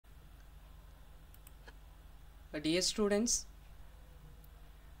Dear students,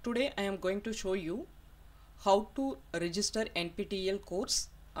 today I am going to show you how to register NPTEL course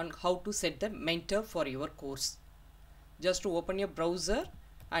and how to set the mentor for your course. Just to open your browser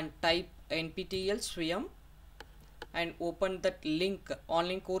and type NPTEL Swayam and open that link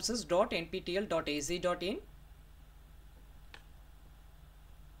onlinecourses.nptel.ac.in.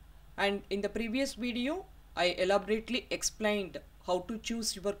 And in the previous video I elaborately explained how to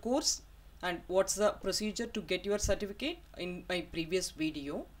choose your course and what's the procedure to get your certificate in my previous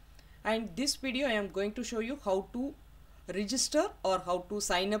video. And this video I am going to show you how to register or how to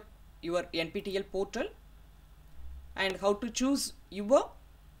sign up your NPTEL portal and how to choose your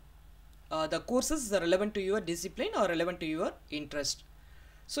the courses relevant to your discipline or relevant to your interest.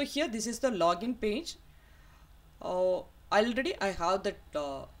 So here this is the login page. Already I have that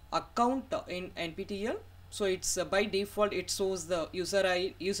account in NPTEL, so it's by default it shows the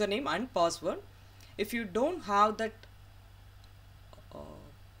username and password. If you don't have that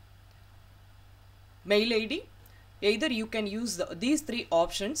mail ID, either you can use these three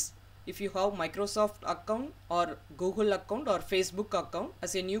options. If you have Microsoft account or Google account or Facebook account,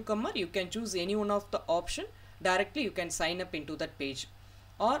 as a newcomer you can choose any one of the option. Directly you can sign up into that page,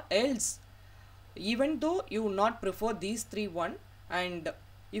 or else even though you not prefer these three one, and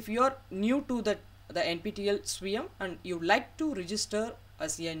if you are new to the NPTEL Swayam and you like to register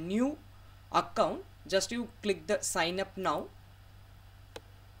as a new account, just you click the sign up now,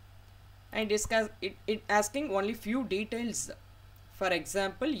 and it asking only few details. For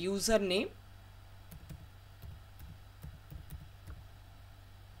example, username,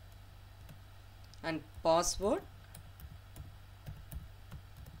 and password,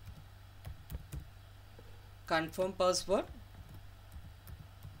 confirm password,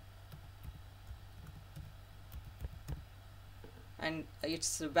 and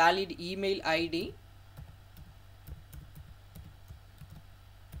its valid email ID.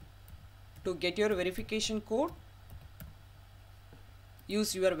 To get your verification code,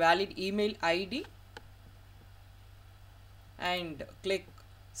 use your valid email ID and click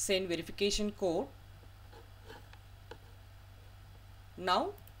send verification code.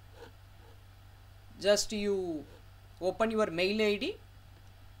 Now just you open your mail ID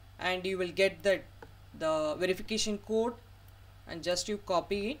and you will get the verification code, and just you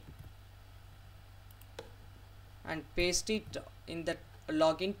copy it and paste it in the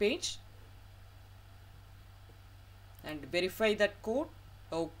login page and verify that code.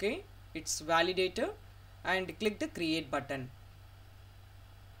 Okay, it's validated, and click the create button.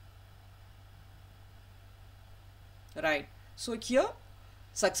 Right, so here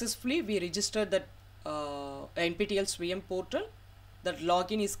successfully we registered that NPTEL Swayam portal. That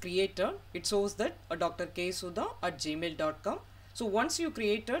login is created. It shows that Dr.K@gmail.com. So once you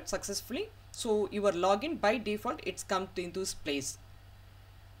created successfully, so your login by default it's come into this place,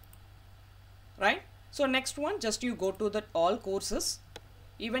 right? So next one, just you go to that all courses.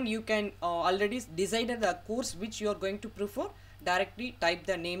 Even you can already decided the course which you are going to prefer. Directly type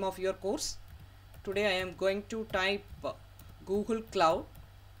the name of your course. Today I am going to type Google Cloud.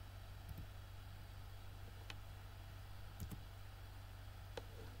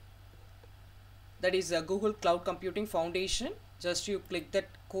 That is a Google Cloud Computing Foundation. Just you click that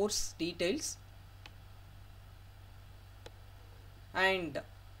course details and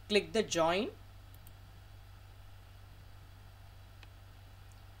click the join.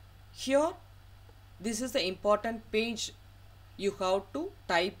 Here this is the important page. You have to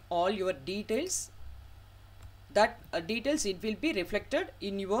type all your details. That details it will be reflected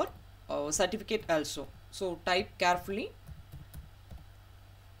in your certificate also. So type carefully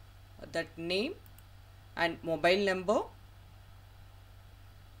that name and mobile number,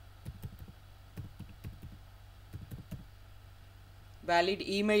 valid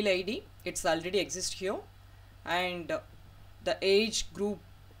email ID, it's already exist here, and the age group,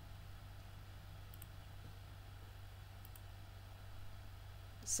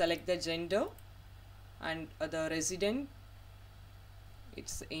 select the gender, and the resident,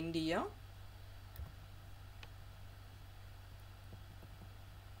 it's India,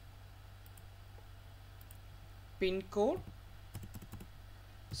 pin code.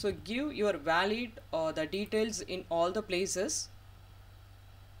 So give your valid the details in all the places.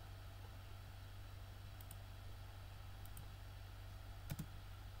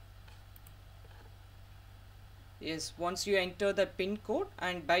 Yes, once you enter the pin code,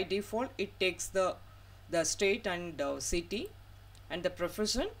 and by default it takes the state and city, and the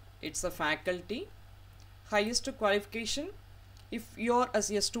profession, it's a faculty. Highest qualification, if you are as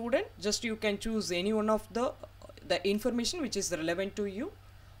a student, just you can choose any one of the information which is relevant to you,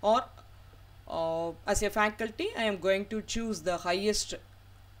 or As a faculty, I am going to choose the highest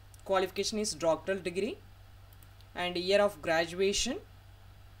qualification is doctoral degree and year of graduation.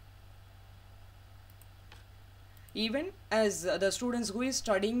 Even as the students who is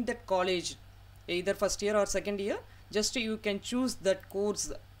studying that college, either first year or second year, just you can choose that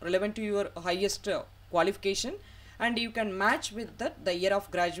course relevant to your highest qualification, and you can match with that the year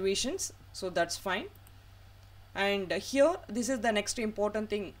of graduations, so that's fine. And here this is the next important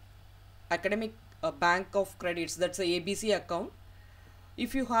thing, academic bank of credits, that's a ABC account.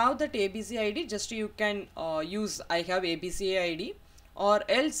 If you have that ABC ID, just you can use I have ABC ID, or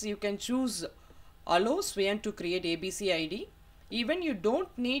else you can choose allow Swayam to create ABC ID. Even you don't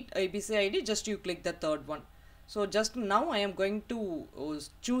need ABC ID, just you click the third one. So just now I am going to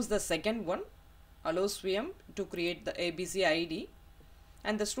choose the second one, allow Swayam to create the ABC ID.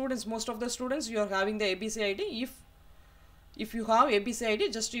 And the students, most of the students, you are having the ABC ID. If you have ABC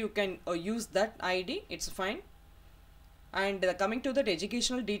ID, just you can use that ID, it's fine. And coming to that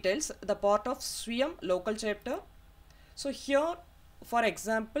educational details, the part of Swayam local chapter. So here, for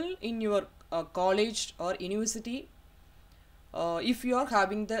example, in your college or university, if you are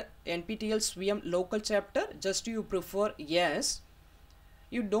having the NPTEL Swayam local chapter, just you prefer yes.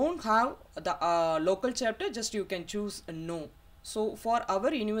 You don't have the local chapter, just you can choose no. So for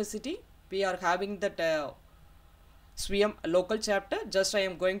our university, we are having that Swayam local chapter, just I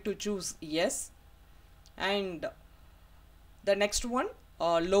am going to choose yes. And the next one,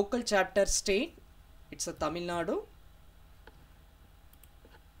 local chapter state, it's a Tamil Nadu.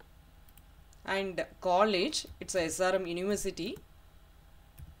 And college, it's a SRM University.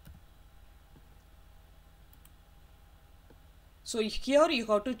 So here you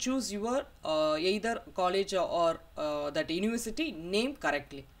have to choose your either college or that university name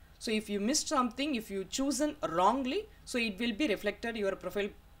correctly. So if you missed something, if you chosen wrongly, so it will be reflected your profile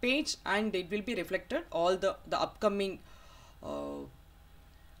page, and it will be reflected all the upcoming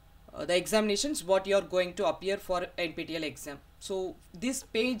the examinations what you are going to appear for NPTEL exam. So this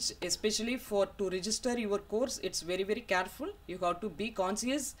page, especially for to register your course, it's very careful. You have to be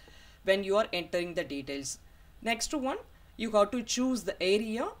conscious when you are entering the details. Next one, you have to choose the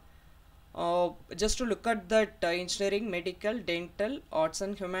area. Just to look at that engineering, medical, dental, arts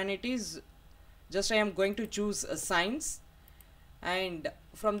and humanities, just I am going to choose science. And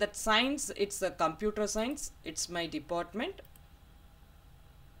from that science, it's a computer science, it's my department.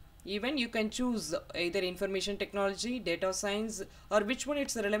 Even you can choose either information technology, data science, or which one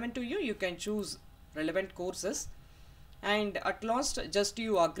it's relevant to you, you can choose relevant courses. And at last, just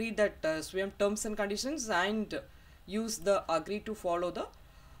you agree that Swayam terms and conditions, and use the agree to follow the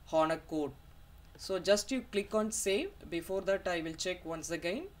honor code. So just you click on save. Before that, I will check once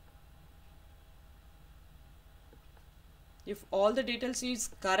again. If all the details is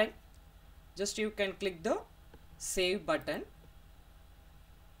correct, just you can click the save button.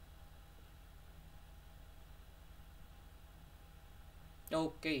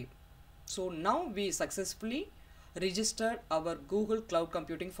 Okay, so now we successfully registered our Google Cloud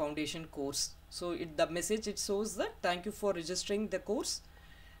Computing Foundation course. So the message it shows that thank you for registering the course,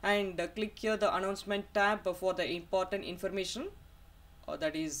 and click here the announcement tab for the important information,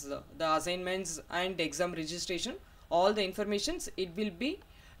 that is the assignments and exam registration. All the informations it will be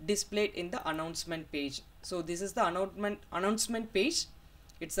displayed in the announcement page. So this is the announcement page.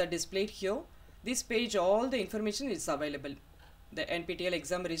 It's displayed here. This page, all the information is available. The NPTEL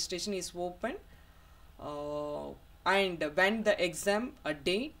exam registration is open, and when the exam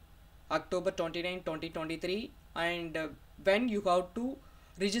date, October 29, 2023, and when you have to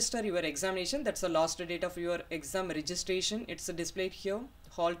register your examination, that's the last date of your exam registration. It's displayed here,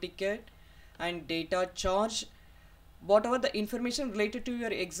 hall ticket and data charge, whatever the information related to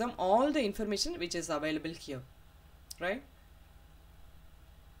your exam, all the information which is available here, right?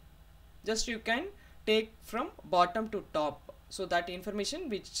 Just you can take from bottom to top. So that information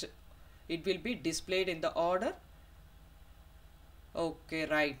which it will be displayed in the order. Okay,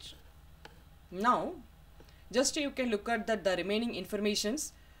 right. Now just you can look at that the remaining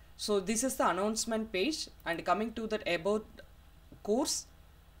informations. So this is the announcement page, and coming to that about course.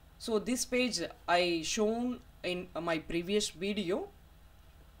 So this page I shown in my previous video,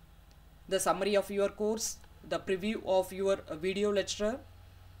 the summary of your course, the preview of your video lecturer,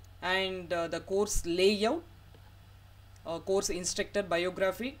 and the course layout, course instructor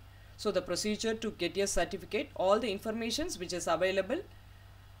biography. So the procedure to get your certificate, all the informations which is available.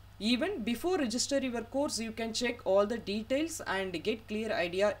 Even before register your course, you can check all the details and get clear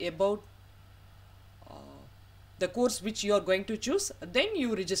idea about the course which you are going to choose. Then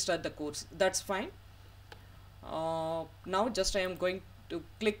you register the course, that's fine. Now just I am going to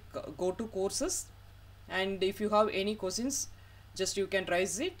click go to courses, and if you have any questions, just you can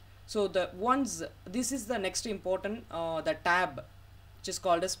raise it. So the once this is the next important the tab which is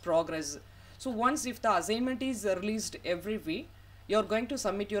called as progress. So once if the assignment is released every week, you are going to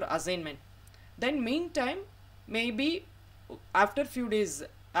submit your assignment. Then meantime, maybe after few days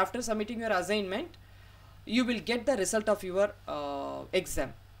after submitting your assignment, you will get the result of your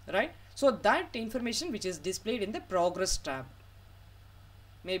exam, right? So that information which is displayed in the progress tab,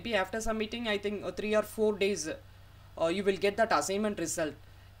 maybe after submitting, I think 3 or 4 days, you will get that assignment result,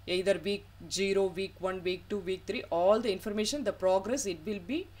 either week 0, week 1, week 2, week 3, all the information, the progress, it will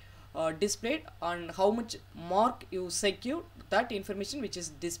be displayed on how much mark you secured, that information which is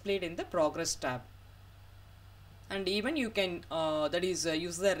displayed in the progress tab. And even you can that is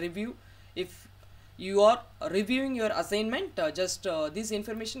use the review. If you are reviewing your assignment, just this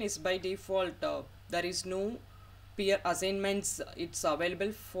information is by default, there is no peer assignments, it's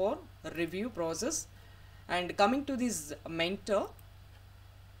available for review process. And coming to this mentor,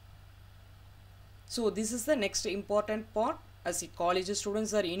 so this is the next important part. As college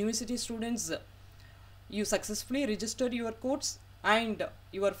students or university students, you successfully registered your course, and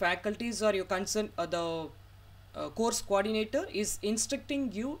your faculties or your concern the course coordinator is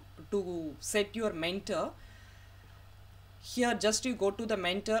instructing you to set your mentor. Here just you go to the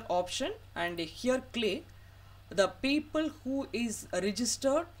mentor option, and here click the people who is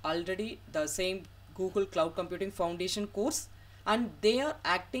registered already the same Google Cloud Computing Foundation course, and they are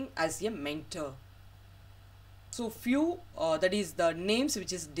acting as a mentor. So few that is the names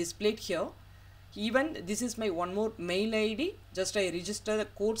which is displayed here. Even this is my one more mail ID, just I register the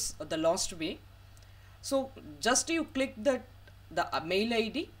course the last week. So just you click the mail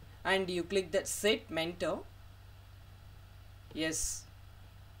ID and you click that set mentor. Yes,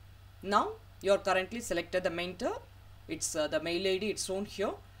 now you are currently selected the mentor. It's the mail ID, it's shown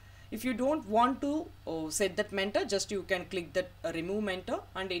here. If you don't want to set that mentor, just you can click that remove mentor,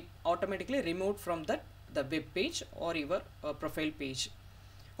 and it automatically removed from the web page or your profile page.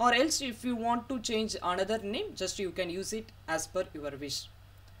 Or else if you want to change another name, just you can use it as per your wish.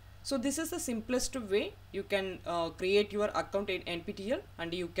 So this is the simplest way you can create your account in NPTEL,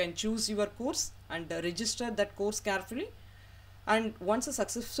 and you can choose your course and register that course carefully. And once a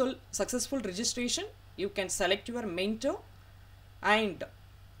successful registration, you can select your mentor, and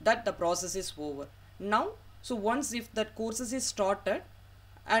that the process is over. Now, so once if that courses is started,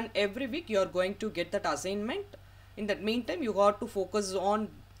 and every week you are going to get that assignment. In that meantime, you got to focus on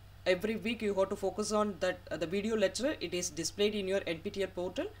every week you got to focus on that the video lecture. It is displayed in your NPTEL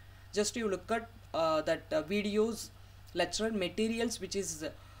portal. Just you look at that videos, lecture materials which is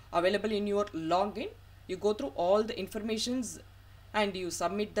available in your login. You go through all the informations and you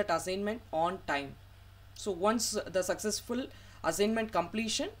submit that assignment on time. So once the successful assignment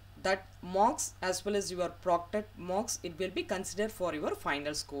completion, that marks as well as your proctored marks, it will be considered for your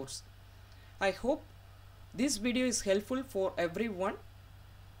final scores. I hope this video is helpful for everyone,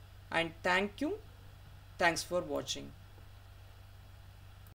 and thank you. Thanks for watching.